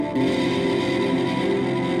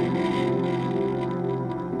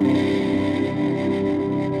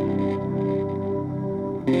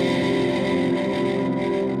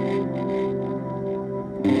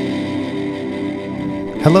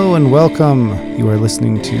Hello and welcome. You are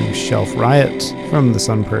listening to Shelf Riot from the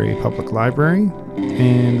Sun Prairie Public Library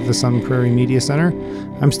and the Sun Prairie Media Center.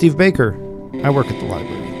 I'm Steve Baker. I work at the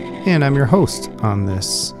library, and I'm your host on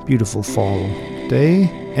this beautiful fall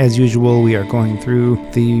day. As usual, we are going through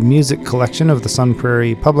the music collection of the Sun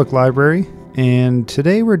Prairie Public Library, and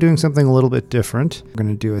today we're doing something a little bit different. We're going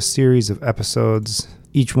to do a series of episodes.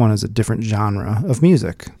 Each one is a different genre of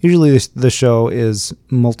music. Usually the show is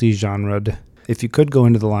multi-genred. If you could go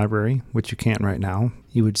into the library, which you can't right now,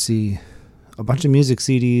 you would see a bunch of music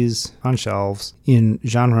CDs on shelves in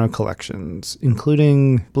genre collections,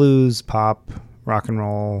 including blues, pop, rock and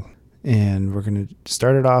roll, and we're going to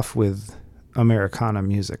start it off with Americana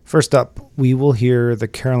music. First up, we will hear the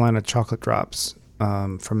Carolina Chocolate Drops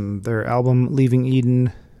from their album Leaving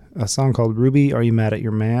Eden, a song called Ruby, Are You Mad at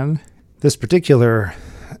Your Man? This particular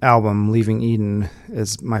album, Leaving Eden,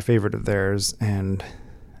 is my favorite of theirs, and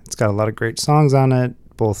it's got a lot of great songs on it,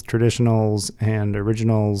 both traditionals and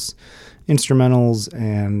originals, instrumentals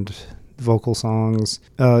and vocal songs.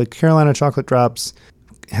 Carolina Chocolate Drops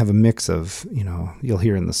have a mix of, you'll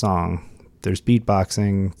hear in the song. There's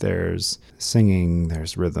beatboxing, there's singing,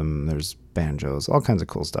 there's rhythm, there's banjos, all kinds of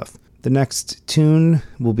cool stuff. The next tune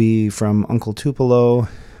will be from Uncle Tupelo,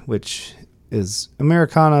 which is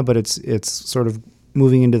Americana, but it's sort of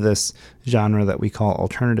moving into this genre that we call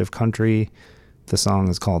alternative country. The song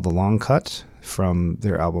is called The Long Cut from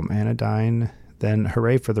their album Anodyne. Then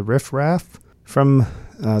Hooray for the Riff Raff from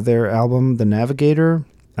their album The Navigator.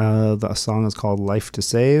 The song is called Life to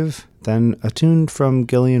Save. Then a tune from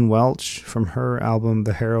Gillian Welch from her album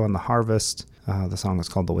The Harrow and the Harvest. The song is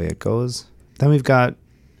called The Way It Goes. Then we've got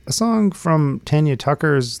a song from Tanya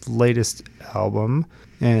Tucker's latest album,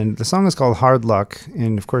 and the song is called Hard Luck.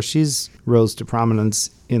 And of course she's rose to prominence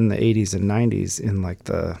in the 80s and 90s in like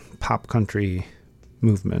the pop country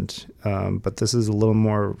movement, but this is a little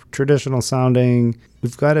more traditional sounding.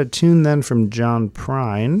 We've got a tune then from John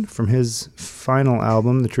Prine from his final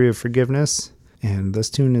album, The Tree of Forgiveness, and this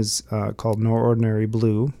tune is called No Ordinary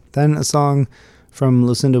Blue. Then a song from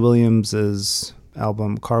Lucinda Williams's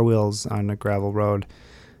album Car Wheels on a Gravel Road,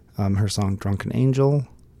 her song Drunken Angel.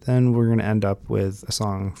 Then we're going to end up with a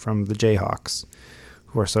song from the Jayhawks,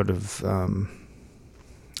 who are sort of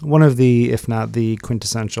one of the, if not the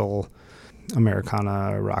quintessential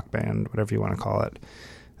Americana rock band, whatever you want to call it.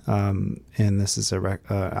 And this is a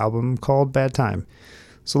album called Bad Time.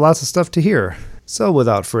 So lots of stuff to hear. So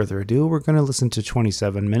without further ado, we're going to listen to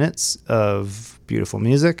 27 minutes of beautiful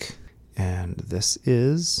music. And this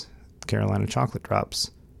is Carolina Chocolate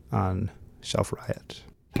Drops on Shelf Riot.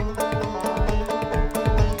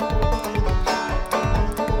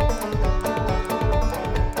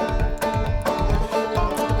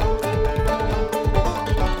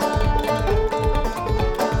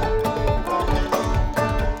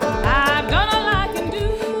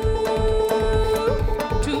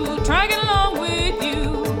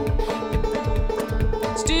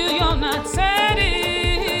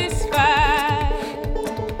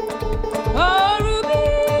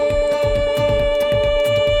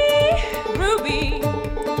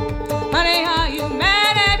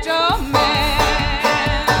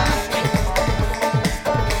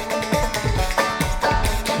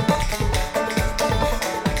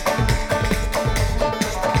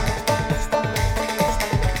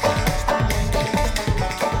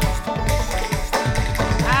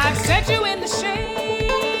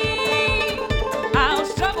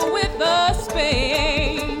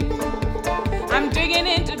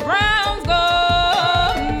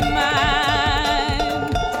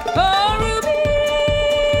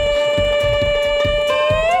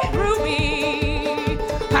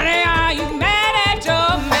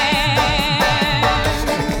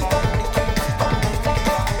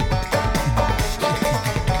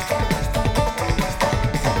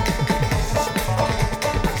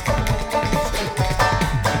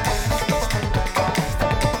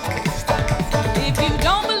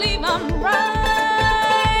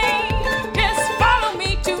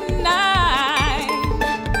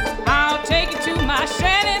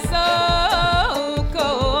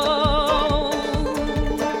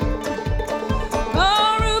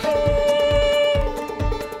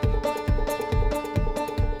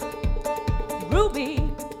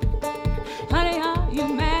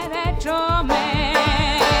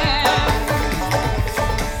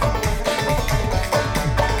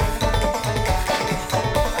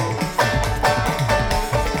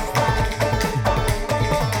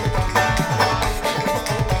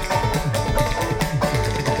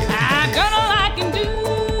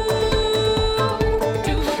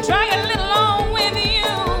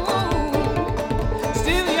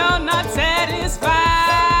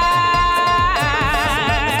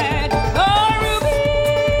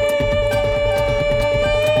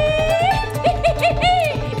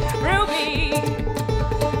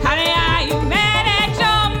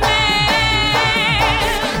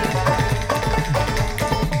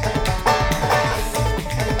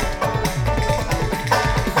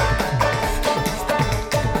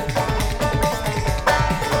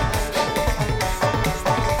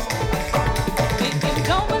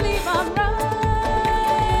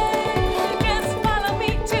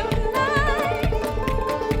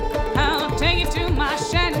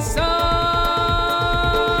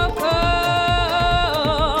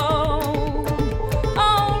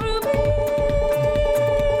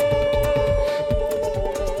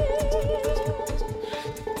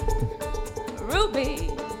 way?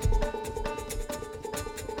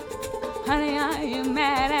 Honey, are you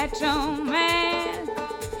mad at your man?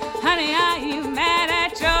 Honey, are you mad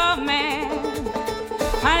at your man?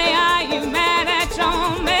 Honey, are you mad at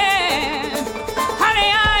your man? Honey,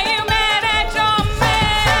 are you mad at your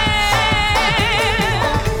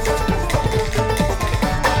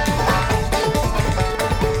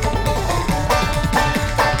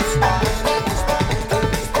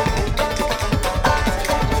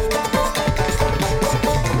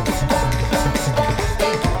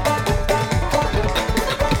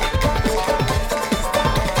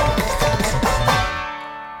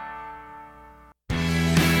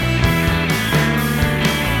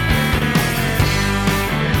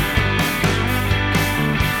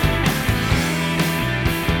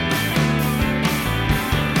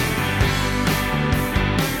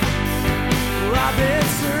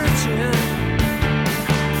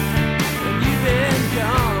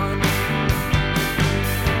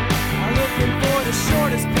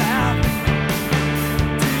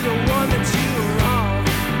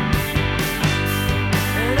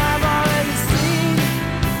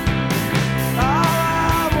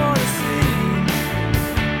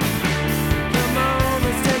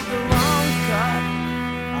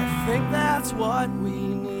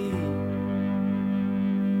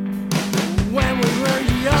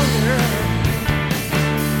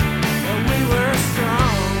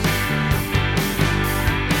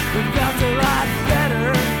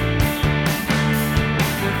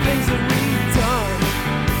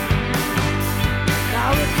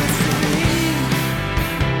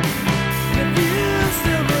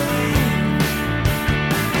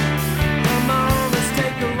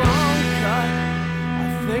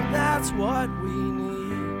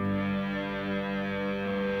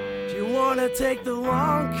Take the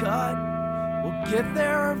long cut, we'll get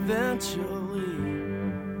there eventually.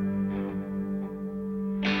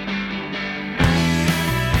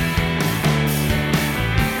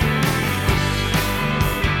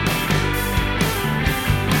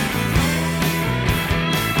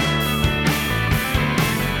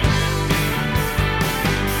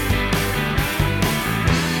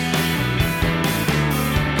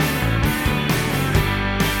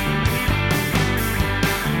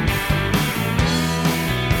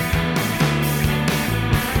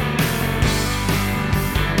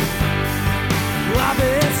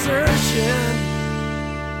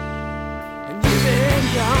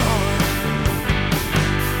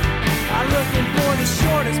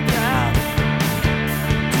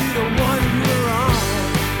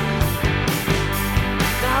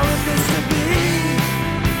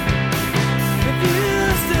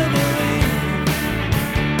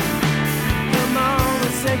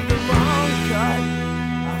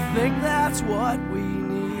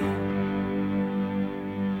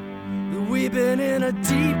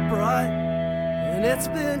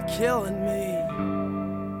 Killing me.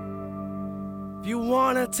 If you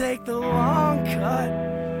wanna take the long cut,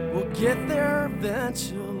 we'll get there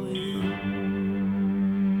eventually.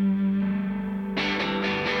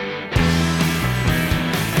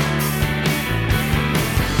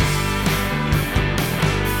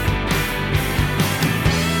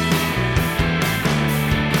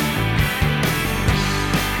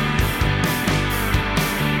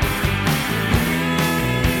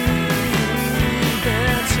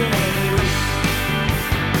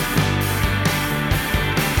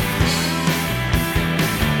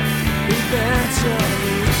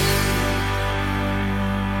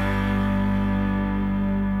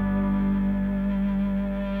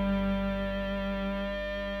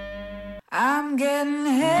 I'm getting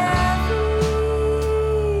heavy.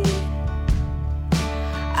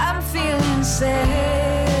 I'm feeling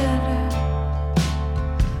sad.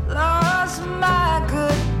 Lost my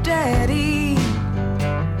good daddy,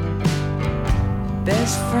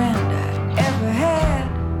 best friend I ever had.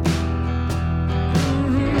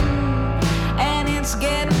 And it's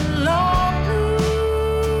getting lonely.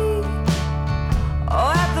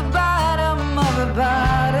 Oh, at the bottom of a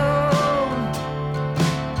bottle.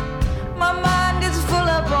 My mind is full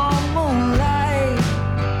up on moonlight.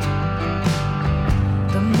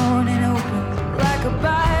 The morning opens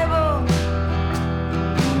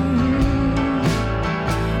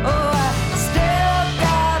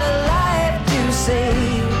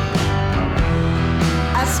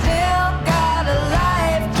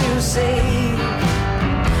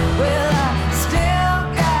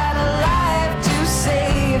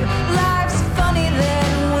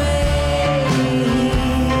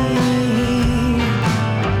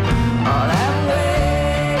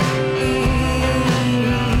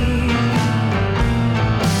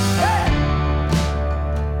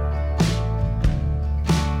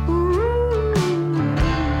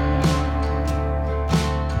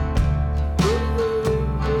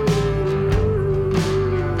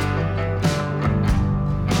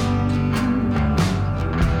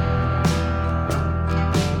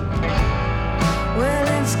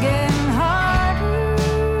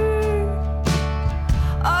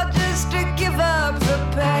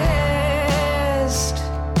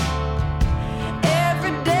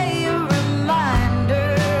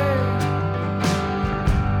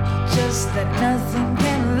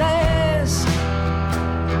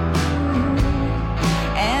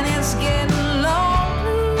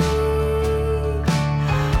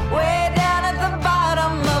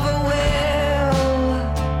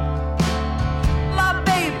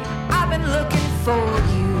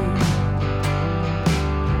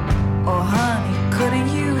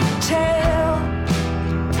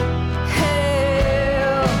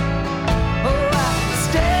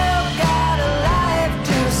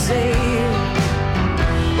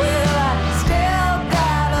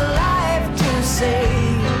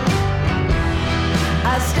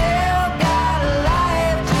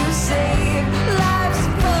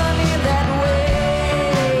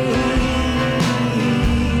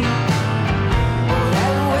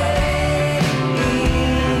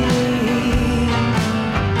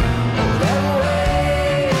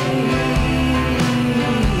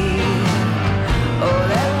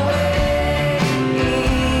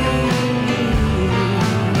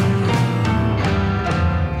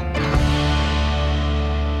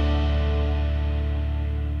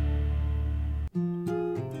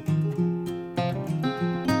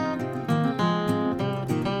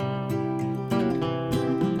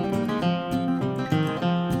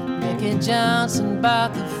Johnson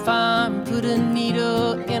bought the farm, put a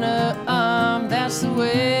needle in her arm. That's the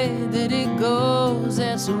way that it goes,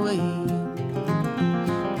 that's the way.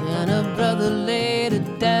 Then her brother laid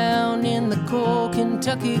her down in the cold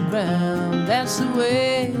Kentucky ground. That's the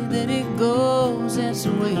way that it goes, that's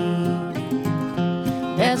the way.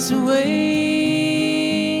 That's the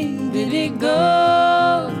way that it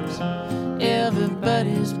goes.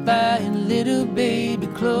 Everybody's buying little baby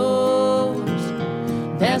clothes.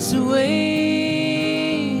 That's the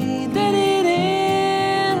way that it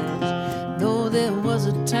ends. Though there was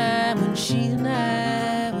a time when she and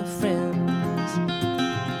I were friends.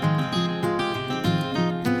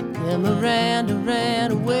 Then Miranda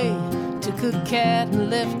ran away, took her cat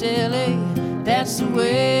and left L.A. That's the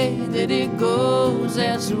way that it goes,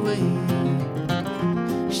 that's the way.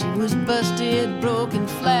 She was busted, broken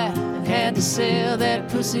flat, and had to sell that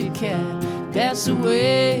pussycat. That's the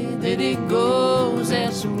way that it goes,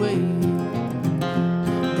 that's the way.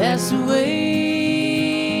 That's the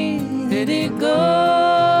way that it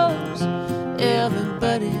goes.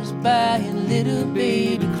 Everybody's buying little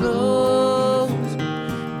baby clothes.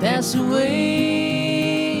 That's the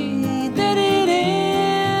way that it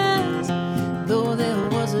ends. Though there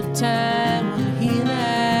was a time when he and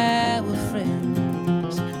I were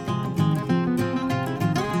friends.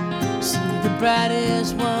 See the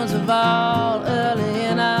brightest ones of all early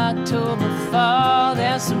in October fall.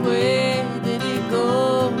 That's the way that it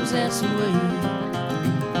goes, that's the way.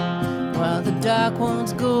 While the dark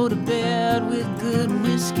ones go to bed with good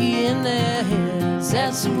whiskey in their heads.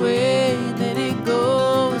 That's the way that it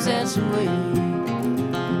goes, that's the way.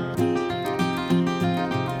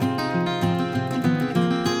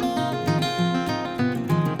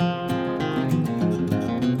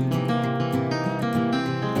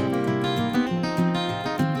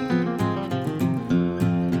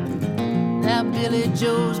 Billy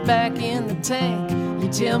Joe's back in the tank. You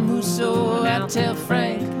tell Musso, I tell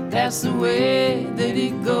Frank. That's the way that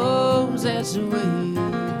it goes, that's the way.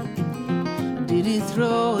 Did he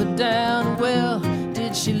throw her down? Well,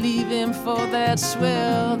 did she leave him for that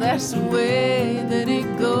swell? That's the way that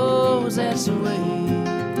it goes, that's the way.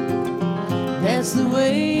 That's the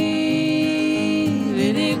way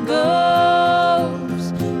that it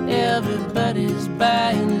goes. Everybody's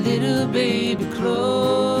buying little baby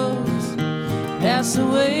clothes. That's the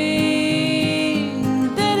way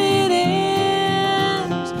that it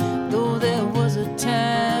ends. Though there was a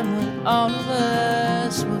time when all of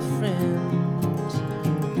us were friends.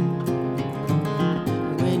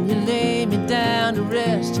 When you lay me down to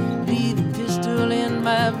rest, leave a pistol in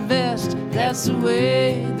my vest. That's the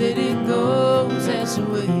way that it goes, that's the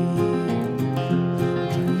way.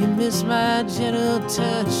 Do you miss my gentle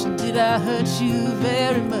touch? Did I hurt you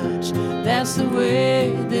very much? That's the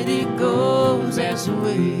way that it goes, that's the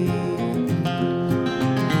way.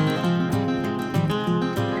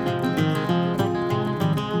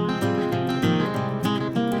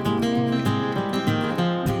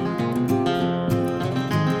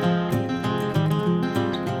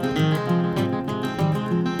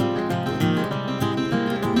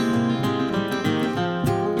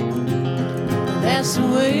 That's the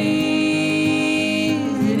way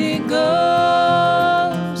that it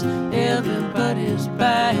goes. Everybody's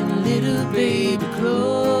buying little baby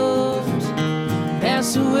clothes.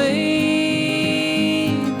 That's the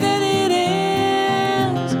way that it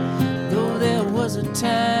ends. Though there was a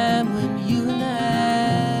time when you and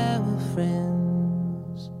I were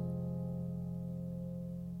friends.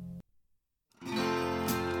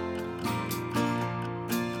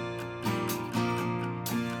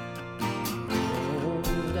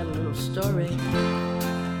 Story.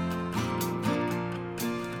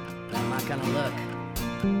 Not my kind of luck.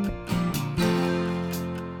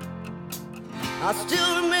 I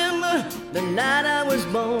still remember the night I was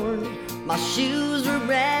born. My shoes were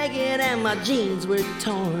ragged and my jeans were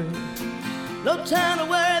torn. No time to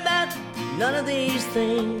worry about none of these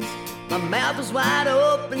things. My mouth was wide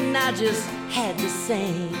open, I just had to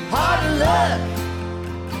sing. Hard luck,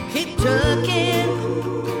 keep trucking.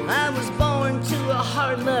 I was born to a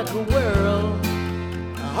hard luck world.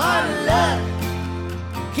 Hard luck,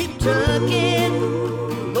 keep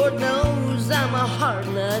trucking. Lord knows I'm a hard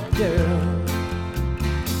luck girl.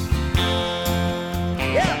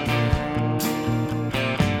 Yeah.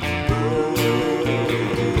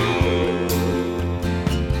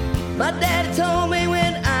 My daddy told me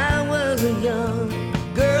when I was young,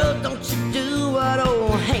 girl, don't you do what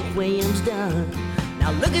old Hank Williams done.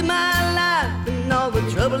 Now look at my life and all the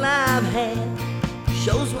trouble I've had.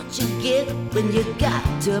 Shows what you get when you got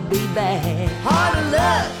to be bad. Hard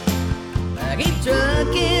luck, I keep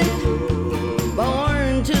trucking.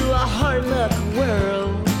 Born born to a hard luck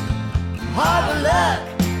world. Hard luck,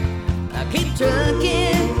 I keep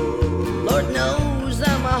trucking. Lord knows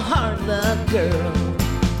I'm a hard luck girl.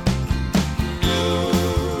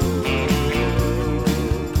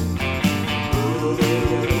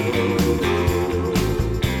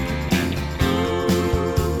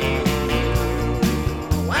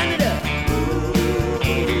 Wind it up.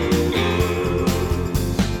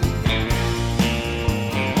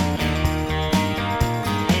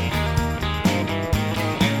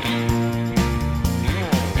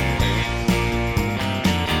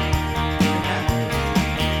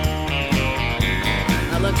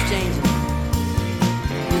 My luck's changing.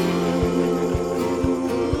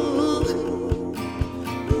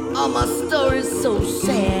 All my story's so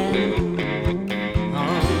sad.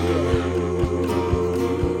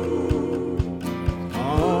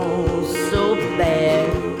 Oh, so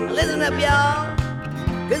bad. Now listen up, y'all.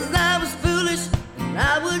 'Cause I was foolish and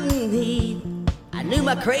I wouldn't heed. I knew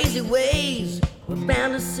my crazy ways were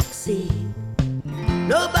bound to succeed.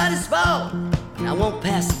 Nobody's fault, and I won't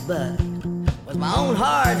pass the buck. Was my own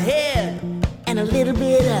hard head and a little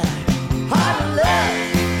bit of hard luck.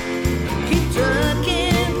 Keep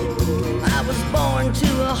trucking. I was born to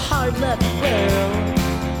a hard luck world.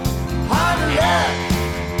 Hard luck.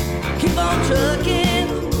 Keep on trucking.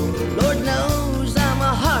 Lord knows I'm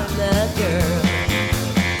a hard luck girl.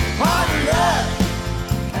 Hard luck.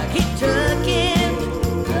 I keep trucking.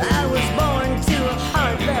 I was born to a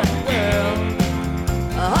hard luck world.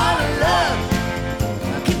 Hard luck.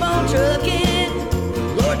 I keep on trucking.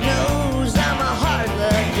 Lord knows I'm a hard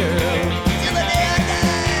luck girl. Till the day I die.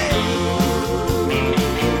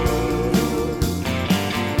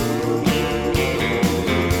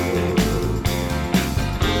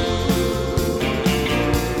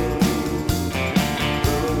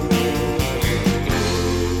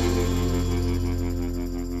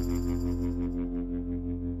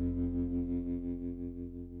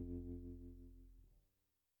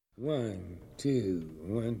 One,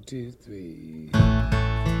 two, three.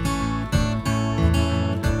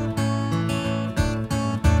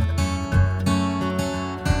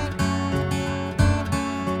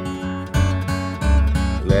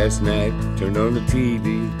 Last night, turned on the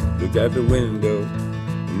TV, looked out the window,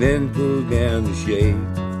 and then pulled down the shade.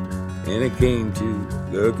 And I came to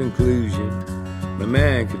the conclusion my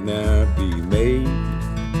mind could not be made.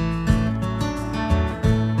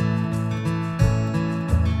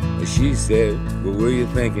 She said, what were you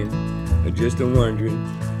thinking? Or just a wondering,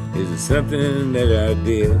 is it something that I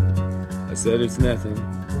did? I said it's nothing,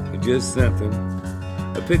 it's just something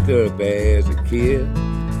I picked up as a kid.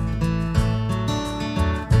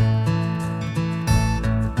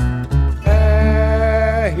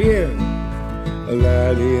 I hear a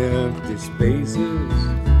lot of empty spaces.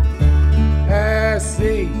 I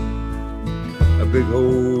see a big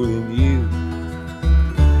hole in you.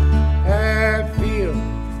 I feel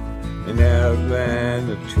an outline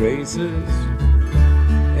of traces,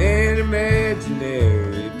 an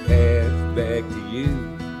imaginary path back to you.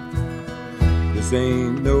 This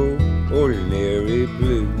ain't no ordinary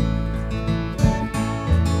blue.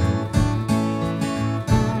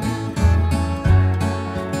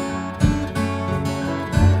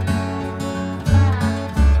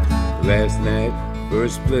 Last night, for a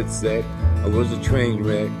split sec, I was a train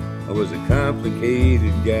wreck. I was a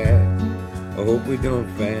complicated guy. I hope we don't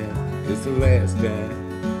find it's the last time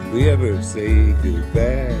we ever say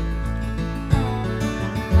goodbye.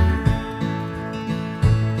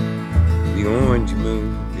 The orange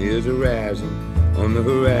moon is arising on the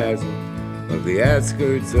horizon of the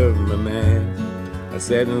outskirts of my mind. I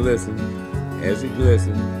sat and listened as it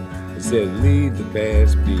glistened. It said, leave the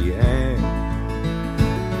past behind.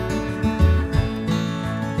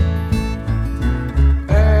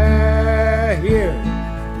 I hear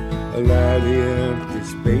a lot of empty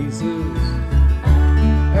spaces.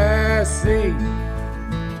 I see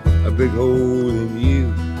a big hole in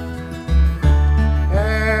you.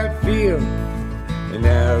 I feel an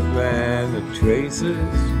outline of traces,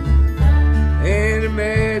 an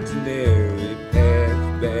imaginary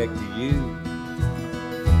path back to you.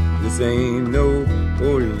 This ain't no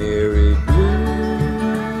ordinary blue.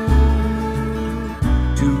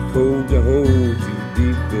 Too cold to hold, too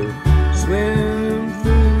deep to swim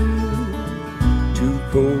through. Too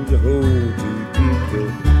cold to hold, too deep to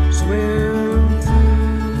swim through.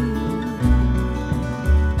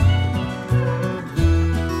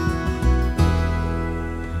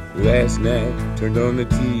 Last night, turned on the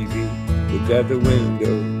TV, looked out the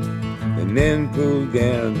window, and then pulled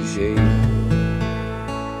down the shade.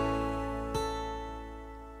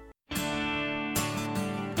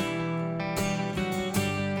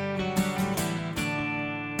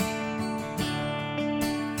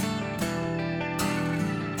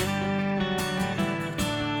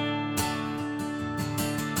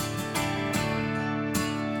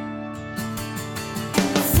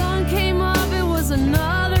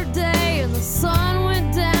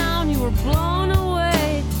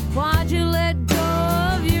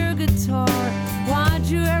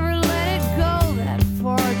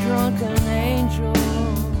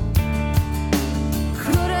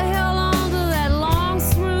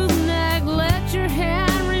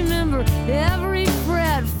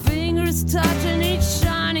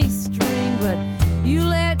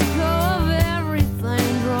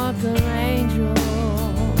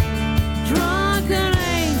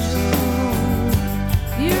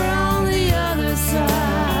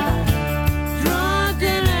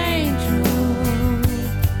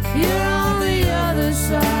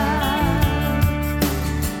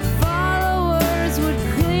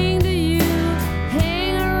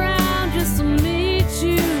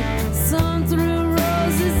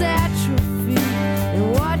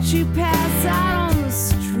 watch you pass out on the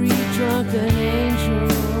street, drunken angel.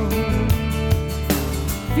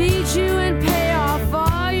 Feed you and pay off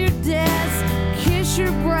all your debts, kiss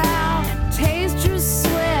your brow, taste your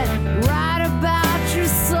sweat, write about your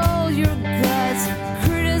soul, your guts,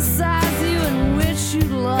 criticize you and wish you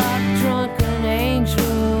luck, drunken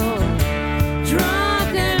angel.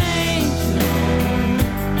 Drunken angel,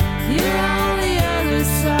 you're on the other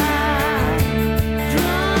side.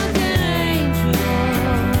 Drunken angel,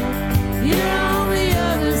 you're on the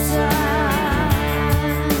other side.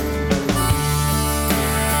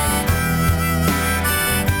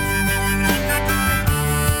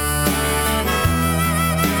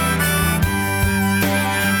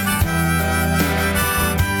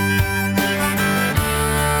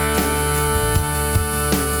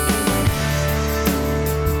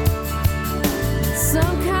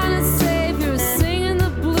 Some kind of savior singing the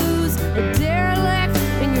blues, a derelict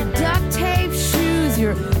in your duct tape shoes,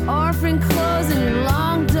 your orphan clothes and your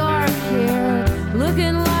long dark hair,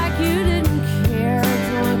 looking like you didn't care,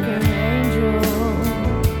 drunken angel.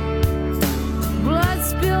 Blood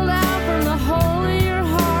spilled out from the hole in your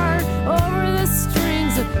heart over the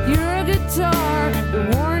strings of your guitar, the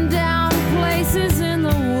worn down places in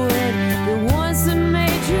the wood, the ones that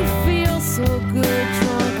made you feel so good,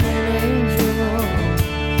 drunken angel.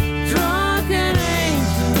 Drunken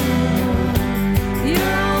angel,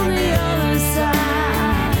 you're on the other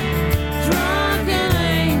side. Drunken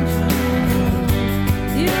angel,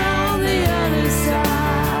 you're on the other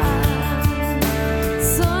side.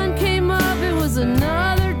 Sun came up, it was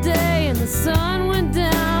another day, and the sun went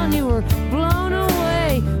down, you were blown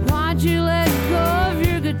away. Why'd you let go of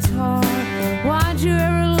your guitar? Why'd you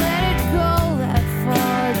ever let it go that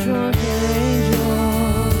far, drunken angel?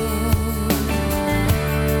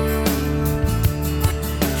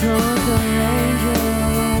 Drunken angel.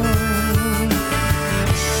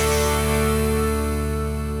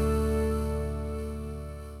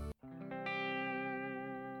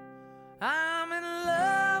 I'm in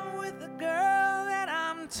love with the girl that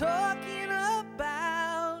I'm talking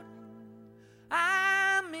about.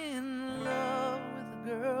 I'm in love with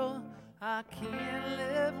a girl I can't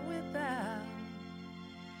live without.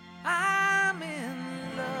 I'm in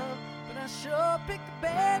love, but I sure picked a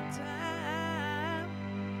bad time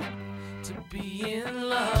to be in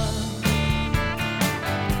love.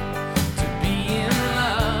 To be in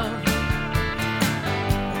love.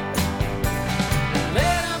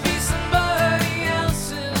 Let her be somebody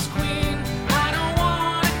else's queen. I don't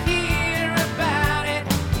wanna hear about it.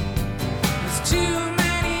 There's too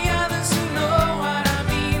many others who know what I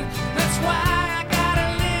mean. That's why I gotta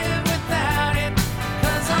live without it.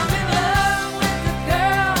 'Cause I'm in love with the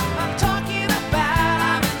girl I'm talking about.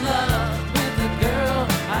 I'm in love with the girl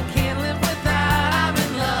I can't live without. I'm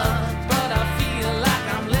in love, but I feel like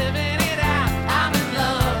I'm living it out. I'm in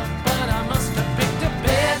love, but I must have picked a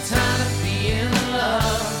bad time to be in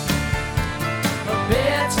love. A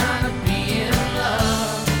bad time to be in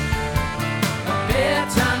love. A bad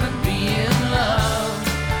time to be in love.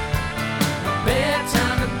 A bad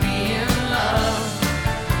time to be in love.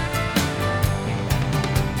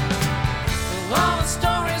 All the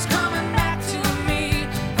stories coming back to me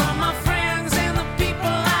from my friends and the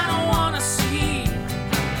people I don't wanna see.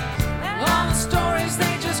 All the stories,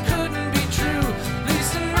 they just couldn't be true. At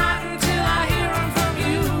least not until I hear them from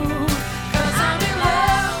you. 'Cause I'm in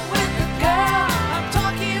love with the girl I'm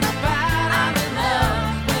talking about. I'm in love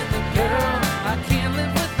with the girl I can't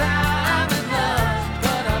live without. I'm in love,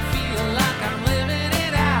 but I feel like I'm living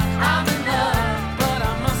it out. I'm in love, but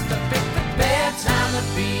I must have picked a bad time to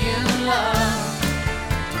be in love.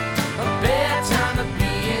 A bad time to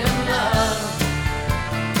be in love.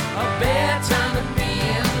 A bad time to be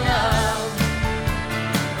in love.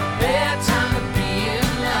 A bad time to be in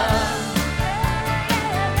love.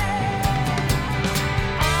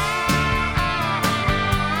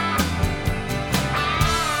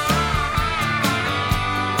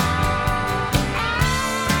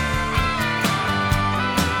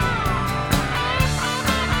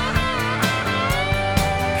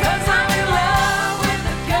 Cause I'm in love with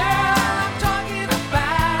the girl I'm talking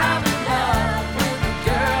about. I'm in love with the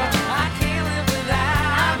girl I can't live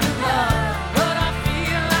without. I'm in love, but I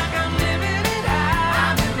feel like I'm living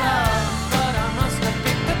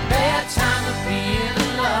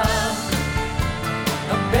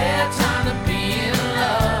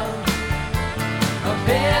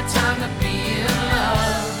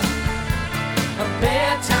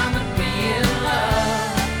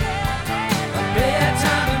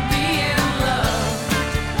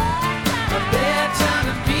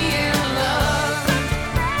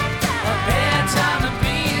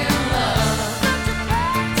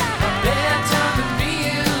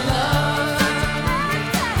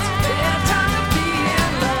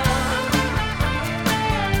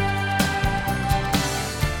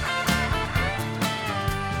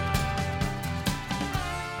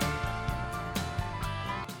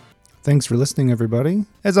Thanks for listening, everybody.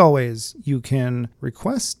 As always, you can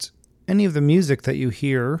request any of the music that you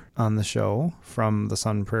hear on the show from the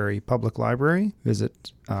Sun Prairie Public Library.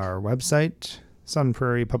 Visit our website,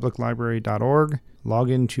 sunprairiepubliclibrary.org. Log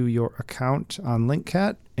into your account on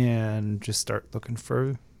Linkcat and just start looking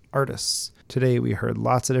for artists. Today we heard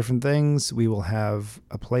lots of different things. We will have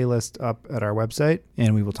a playlist up at our website,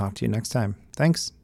 and we will talk to you next time. Thanks.